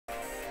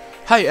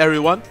Hi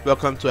everyone,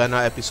 welcome to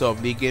another episode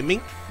of League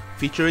Gaming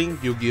featuring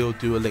Yu-Gi-Oh!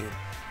 Dueling.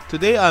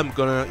 Today I'm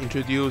gonna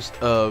introduce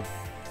a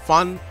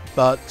fun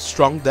but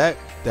strong deck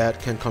that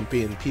can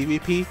compete in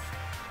PvP,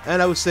 and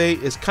I would say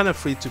it's kind of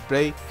free to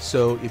play,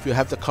 so if you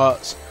have the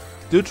cards,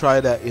 do try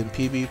that in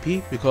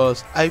PvP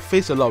because I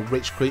face a lot of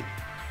rage creep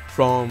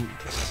from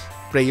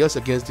players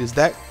against this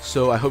deck.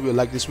 So I hope you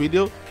like this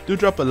video. Do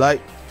drop a like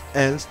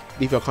and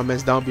leave your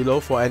comments down below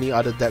for any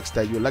other decks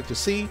that you'd like to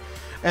see,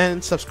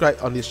 and subscribe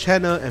on this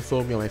channel and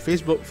follow me on my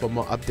Facebook for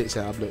more updates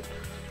and upload.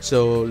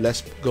 So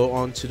let's go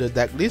on to the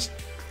deck list.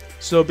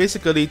 So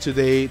basically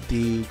today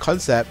the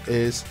concept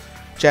is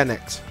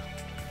Genex.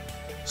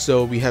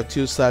 So we have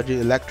two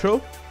Sergeant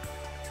Electro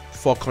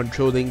for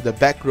controlling the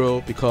back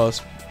row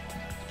because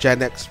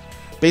Genex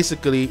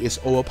basically is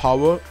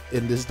overpower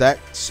in this deck,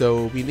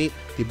 so we need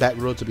the back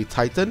row to be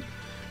tightened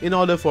in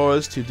order for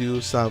us to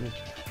do some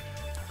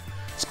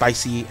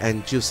spicy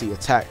and juicy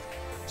attack.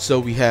 So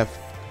we have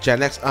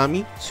Genex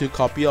army, 2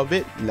 copy of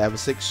it, level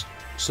 6.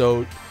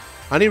 So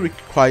I only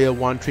require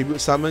 1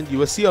 tribute summon. You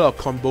will see a lot of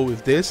combo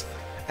with this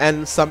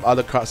and some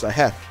other cards I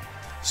have.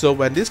 So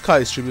when this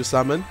card is tribute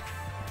summoned,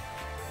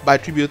 by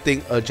tributing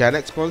a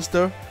Genex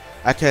monster,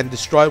 I can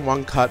destroy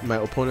 1 card my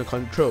opponent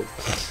control.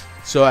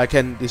 So I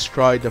can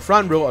destroy the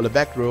front row or the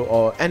back row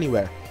or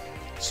anywhere.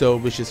 So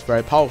which is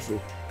very powerful.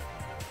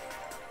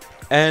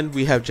 And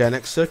we have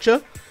Genex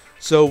Searcher.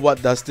 So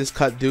what does this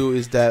card do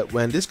is that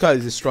when this card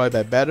is destroyed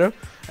by battle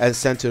and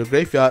sent to the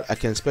graveyard, I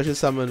can special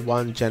summon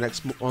 1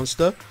 Genex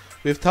monster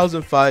with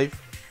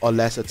 1005 or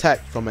less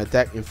attack from my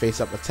deck in face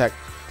up attack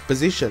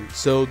position.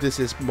 So this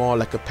is more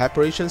like a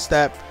preparation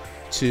step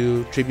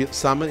to tribute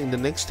summon in the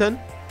next turn.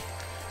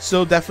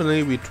 So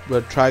definitely we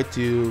will try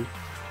to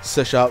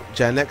search out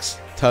Genex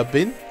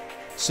Turbine.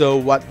 So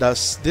what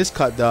does this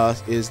card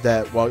does is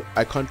that while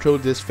I control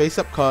this face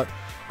up card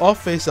or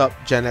face up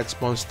Genex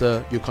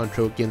monster you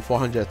control gain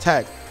 400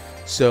 attack.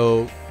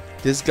 So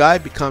this guy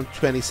becomes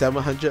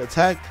 2700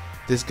 attack,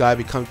 this guy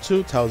becomes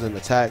 2000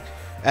 attack,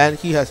 and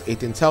he has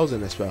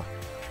 18,000 as well.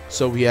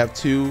 So we have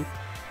 2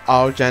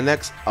 our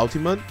Genex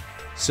Ultimate.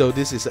 So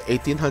this is a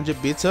 1800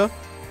 beta.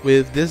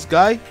 With this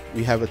guy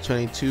we have a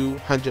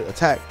 2200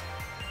 attack.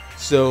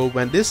 So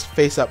when this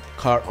face up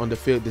card on the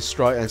field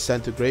destroyed and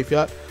sent to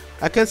graveyard,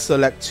 I can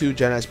select 2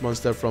 Genex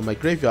monster from my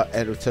graveyard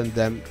and return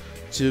them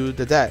to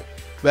the deck.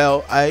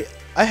 Well, I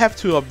have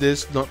 2 of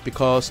this not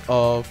because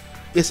of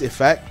its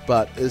effect,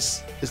 but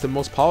it's the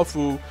most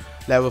powerful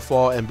level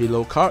 4 and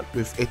below card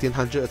with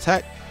 1800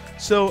 attack,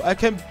 so I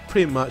can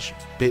pretty much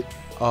beat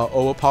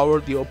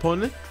overpower the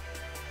opponent.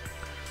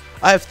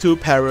 I have 2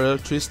 Parallel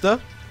Twister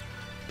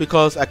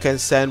because I can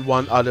send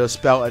 1 other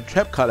spell and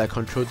trap card I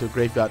control to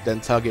graveyard,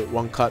 then target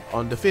 1 card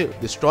on the field,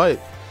 destroy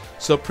it.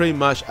 So pretty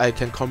much I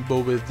can combo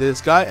with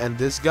this guy and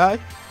this guy,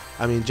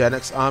 I mean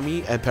Genex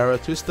Army and Parallel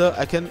Twister.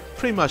 I can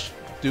pretty much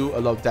do a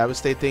lot of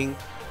devastating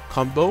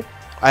combo.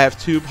 I have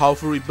 2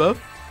 powerful rebirth,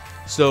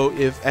 so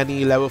if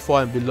any level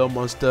 4 and below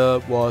monster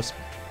was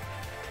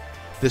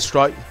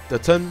destroyed the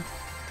turn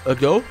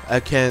ago, I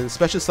can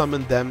special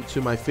summon them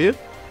to my field,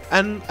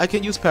 and I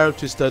can use Parallel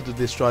Twister to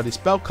destroy the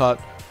spell card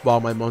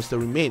while my monster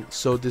remains.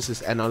 So this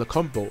is another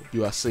combo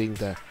you are seeing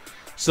there.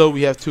 So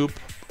we have 2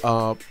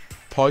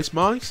 poise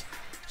mines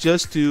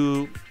just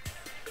to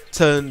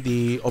turn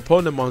the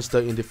opponent monster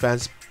in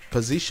defense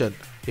position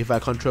if I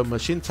control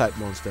machine type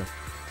monster.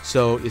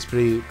 So it's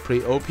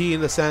pretty OP in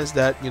the sense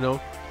that, you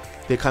know,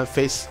 they can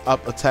face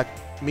up attack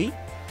me,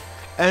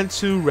 and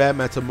 2 rare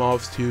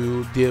metamorphs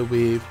to deal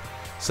with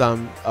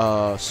some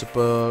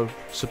super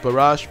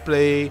rush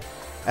play,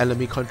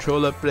 enemy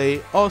controller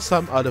play, or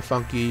some other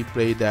funky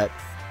play that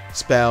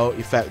spell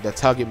effect that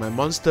target my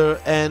monster.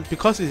 And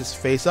because it is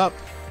face up,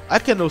 I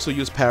can also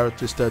use Parallel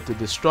Twister to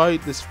destroy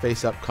this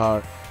face up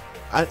card.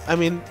 I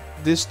mean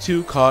these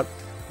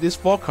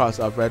 4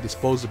 cards are very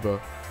disposable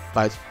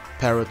by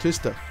Parallel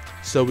Twister.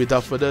 So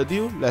without further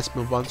ado, let's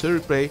move on to the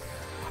replay.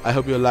 I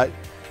hope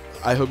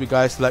you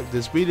guys like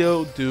this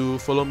video. Do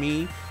follow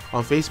me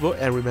on Facebook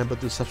and remember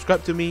to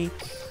subscribe to me,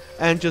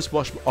 and just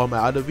watch all my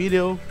other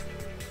videos.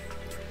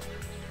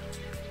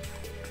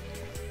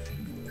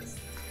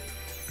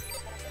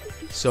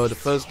 So the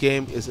first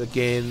game is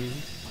again,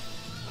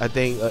 I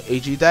think, a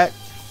AG deck,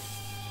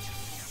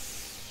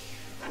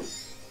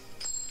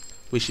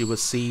 which you will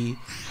see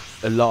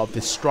a lot of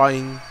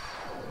destroying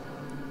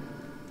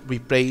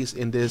replays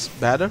in this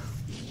battle.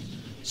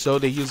 So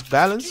they use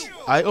balance.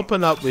 I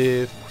open up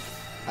with,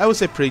 I would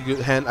say, pretty good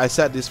hand. I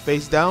set this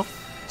face down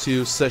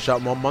to search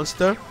out more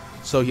monster.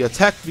 So he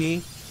attacked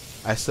me.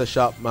 I search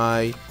out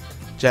my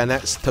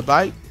Genex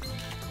Turbine.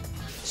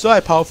 So I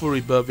powerful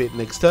rebirth it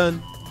next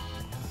turn.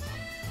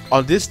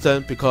 On this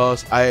turn,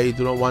 because I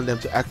do not want them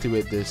to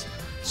activate this.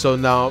 So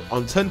now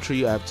on turn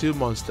 3 I have 2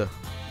 monster.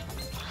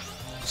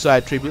 So I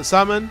tribute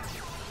summon.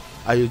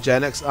 I use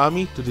Genex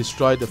Army to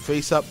destroy the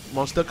face up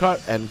monster card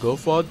and go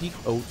for the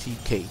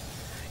OTK.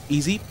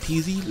 Easy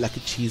peasy like a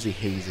cheesy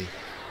hazy.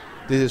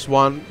 This is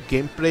one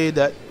gameplay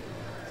that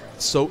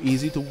so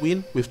easy to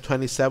win with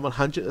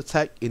 2700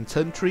 attack in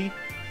turn 3.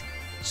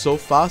 So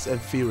fast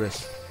and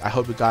furious. I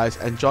hope you guys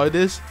enjoy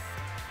this.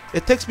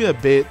 It takes me a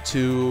bit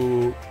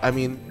to,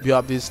 build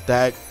up this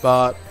deck,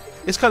 but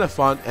it's kind of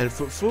fun and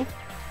fruitful.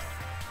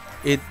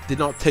 It did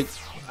not take,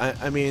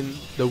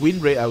 the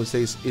win rate I would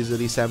say is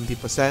easily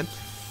 70%.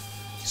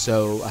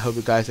 So I hope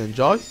you guys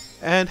enjoy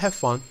and have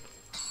fun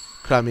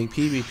climbing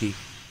PvP.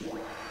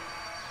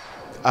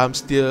 I'm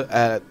still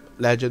at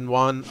Legend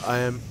 1.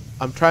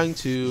 I'm trying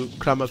to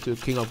climb up to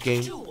King of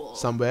Game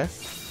somewhere.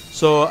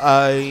 So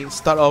I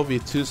start off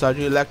with 2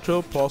 Sergeant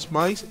Electro, Pulse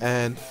Mice,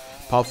 and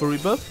Powerful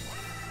Rebuff.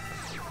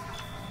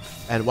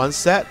 And 1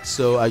 set,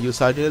 so I use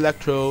Sergeant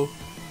Electro,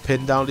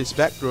 pin down this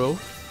back row,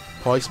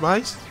 Poise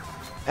Mice,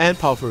 and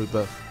Powerful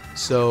Rebuff.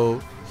 So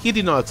he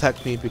did not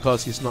attack me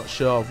because he's not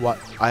sure of what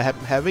I am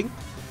having.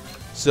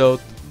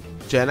 So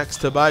Genex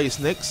Turbo is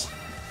next.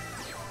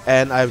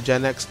 And I have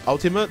Genex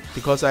Ultimate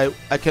because I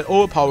can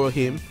overpower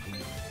him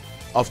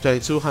of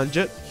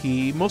 2200.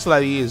 He most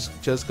likely is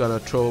just gonna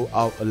throw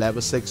out a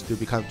level 6 to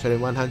become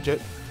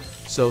 2100.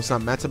 So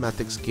some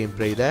mathematics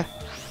gameplay there.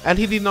 And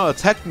he did not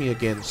attack me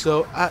again.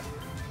 So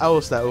I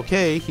was like,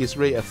 okay, he's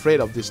really afraid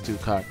of this 2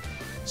 card.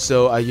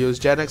 So I use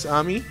Genex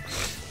Army,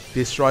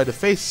 destroy the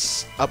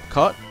face up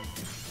card,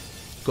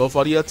 go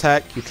for the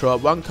attack, he throw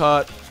up 1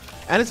 card,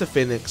 and it's a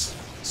Phoenix.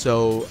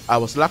 So I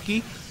was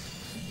lucky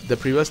the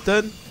previous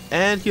turn,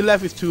 and he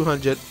left with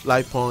 200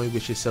 life point,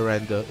 which is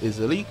surrender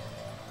easily.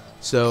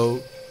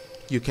 So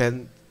you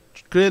can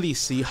clearly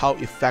see how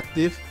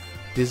effective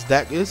this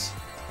deck is.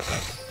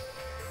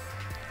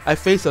 I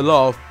face a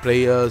lot of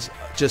players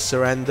just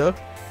surrender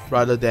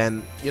rather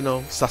than,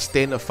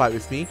 sustain a fight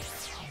with me,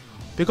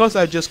 because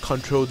I just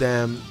control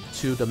them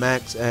to the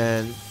max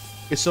and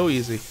it's so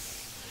easy.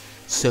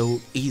 So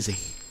easy.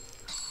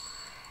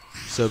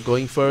 So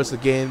going first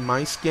again,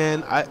 Mind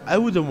Scan. I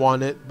wouldn't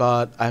want it,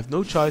 but I have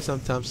no choice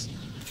sometimes.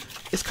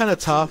 It's kind of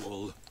tough.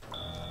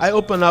 I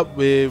open up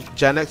with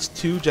Genex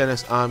 2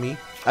 Genex Army.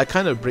 I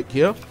kind of break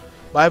here,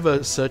 but I have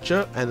a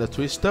Searcher and a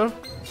Twister.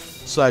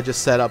 So I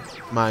just set up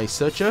my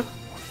Searcher.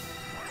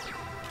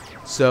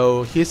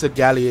 So here's a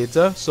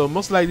Gladiator. So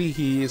most likely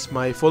he is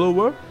my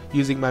follower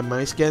using my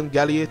Mind Scan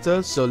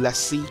Gladiator. So let's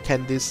see,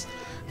 can this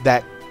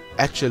deck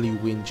actually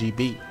win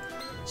GB.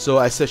 So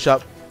I search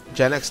up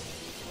Genex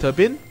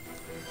Turbine.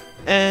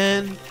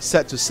 And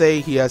sad to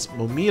say, he has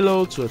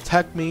Momilo to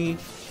attack me.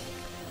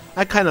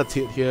 I kinda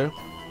tilt here.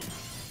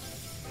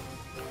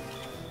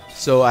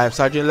 So I have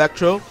Sergeant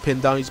Electro,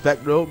 pin down his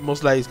back row.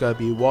 Most likely it's gonna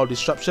be Wall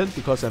Disruption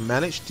because I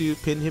managed to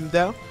pin him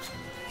down.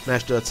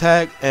 Managed to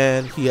attack,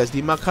 and he has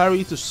the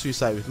Makari to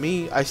suicide with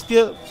me. I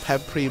still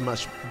have pretty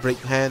much break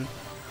hand.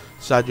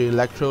 Sergeant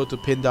Electro to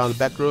pin down the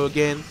back row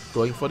again,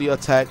 going for the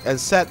attack, and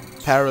set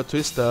Para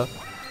Twister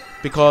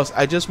because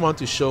I just want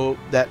to show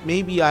that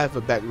maybe I have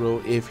a back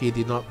row if he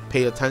did not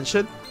pay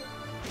attention.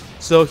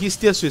 So he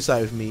still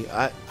suicide with me.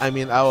 I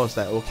was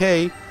like,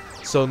 okay.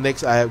 So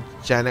next I have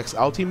Genex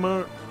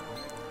Ultima,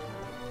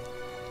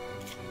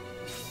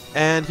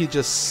 and he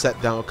just set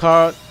down a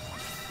card.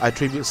 I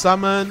Tribute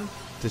Summon,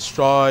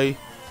 destroy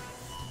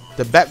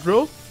the back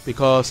row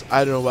because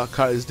I don't know what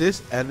card is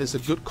this, and it's a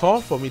good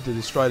call for me to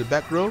destroy the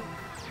back row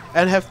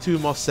and have 2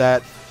 more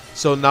set.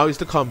 So now is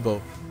the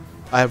combo.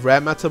 I have Rare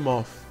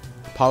Metamorph,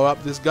 power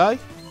up this guy,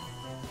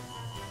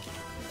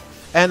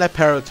 and I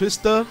Para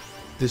Twister,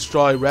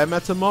 destroy Rare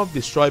Metamorph,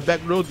 destroy back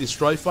row,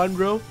 destroy front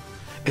row.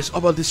 It's all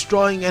about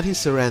destroying and his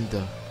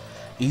surrender.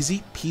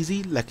 Easy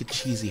peasy like a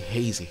cheesy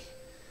hazy.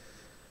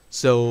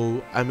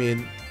 So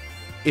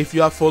if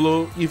you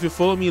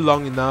follow me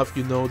long enough,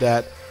 you know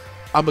that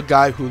I'm a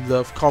guy who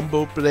loves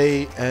combo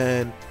play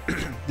and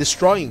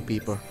destroying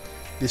people,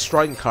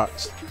 destroying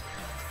cards.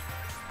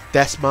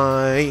 That's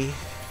my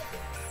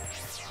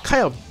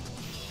kind of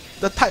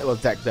the type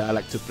of deck that I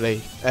like to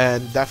play,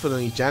 and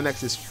definitely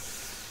Genex is,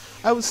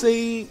 I would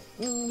say,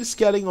 it's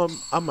getting on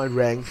my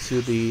rank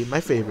to be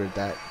my favorite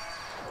deck.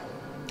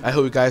 I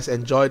hope you guys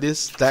enjoy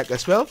this deck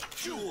as well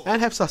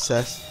and have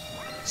success.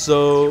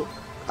 So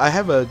I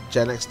have a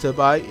Genex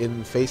Turbo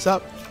in face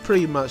up,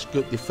 pretty much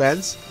good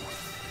defense.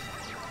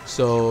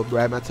 So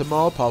Rare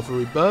Metamorph, Powerful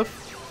Rebuff,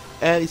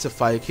 and it's a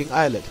Fire King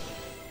Island.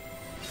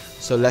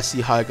 So let's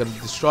see how I'm gonna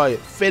destroy it.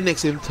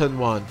 Phoenix in turn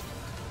 1,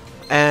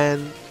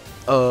 and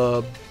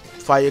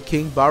Fire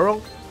King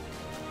Baron.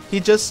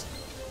 He just,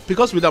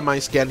 because without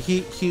Mind Scan,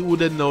 he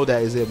wouldn't know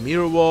that is it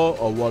Mirror Wall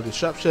or Wall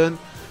Disruption.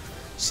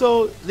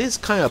 So this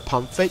kind of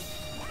pump fake,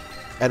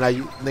 and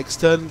I next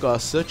turn got a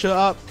Searcher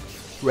up,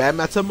 Rare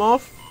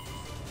Metamorph,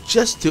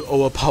 just to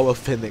overpower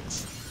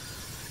Phoenix.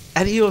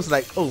 And he was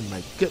like, oh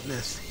my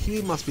goodness,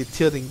 he must be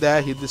tilting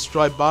there. He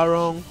destroyed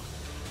Baron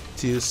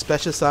to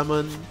special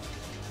summon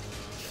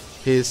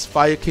his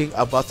Fire King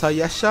Abata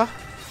Yasha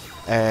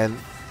and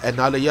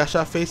another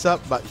Yasha face up,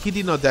 but he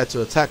did not dare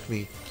to attack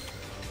me.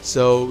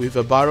 So with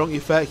a Baron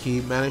effect, he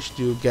managed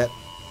to get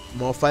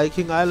more Fire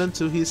King Island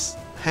to his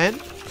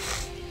hand.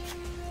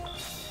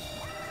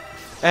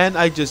 And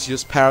I just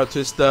used Para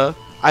Twister.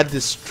 I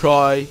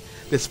destroy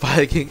this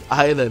Fire King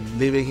Island,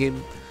 leaving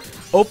him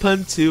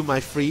open to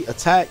my free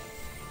attack.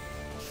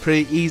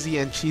 Pretty easy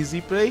and cheesy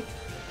play.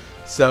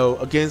 So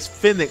against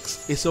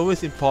Phoenix, it's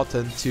always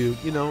important to,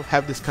 you know,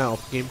 have this kind of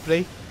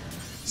gameplay.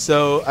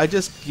 So I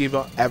just give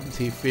up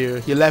Empty Fear.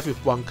 He left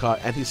with 1 card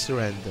and he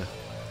surrendered.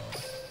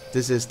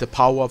 This is the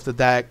power of the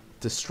deck,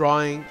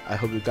 destroying. I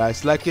hope you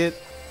guys like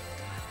it.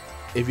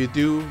 If you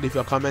do, leave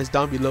your comments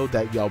down below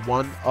that you are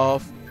one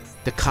of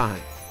the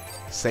kind.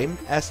 Same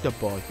as your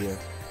boy here.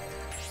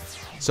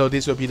 So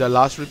this will be the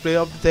last replay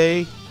of the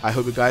day. I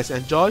hope you guys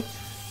enjoy.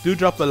 Do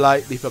drop a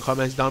like, leave your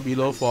comments down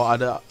below for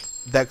other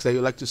decks that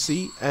you'd like to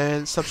see,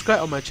 and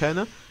subscribe on my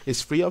channel.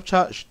 It's free of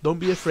charge, don't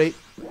be afraid.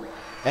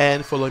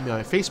 And follow me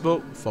on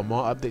Facebook for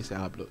more updates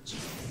and uploads.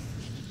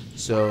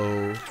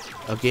 So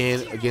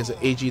again, against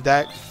the AG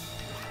deck,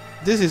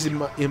 this is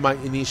in my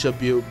initial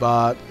build,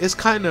 but it's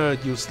kinda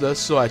useless,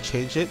 so I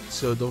changed it,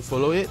 so don't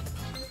follow it.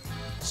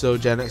 So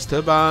Genex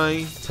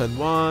Turbine, turn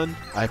 1,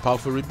 I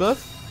Powerful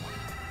Rebirth.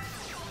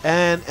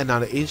 And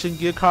another Ancient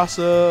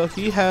Gearcaster.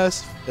 He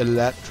has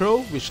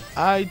Electro, which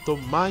I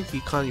don't mind. He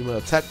can't even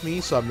attack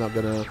me, so I'm not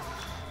gonna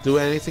do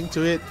anything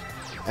to it.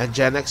 And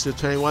Genex to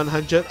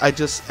 2100. I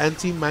just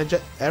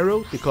anti-Magic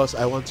Arrow because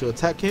I want to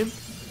attack him.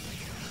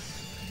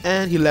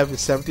 And he left with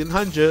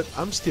 1700.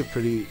 I'm still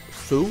pretty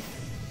full.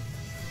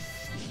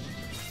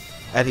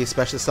 And he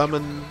special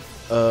summon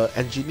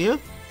Engineer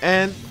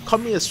and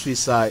commit a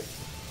suicide.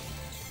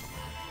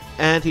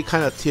 And he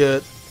kind of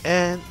tiered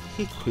and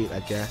he quit,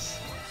 I guess.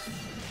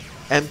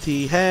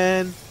 Empty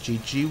hand,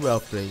 GG,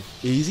 well played.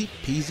 Easy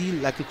peasy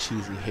like a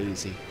cheesy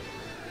hazy.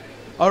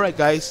 Alright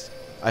guys,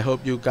 I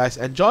hope you guys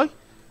enjoy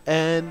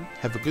and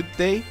have a good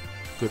day,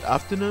 good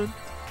afternoon,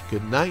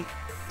 good night,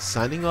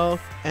 signing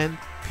off and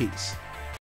peace.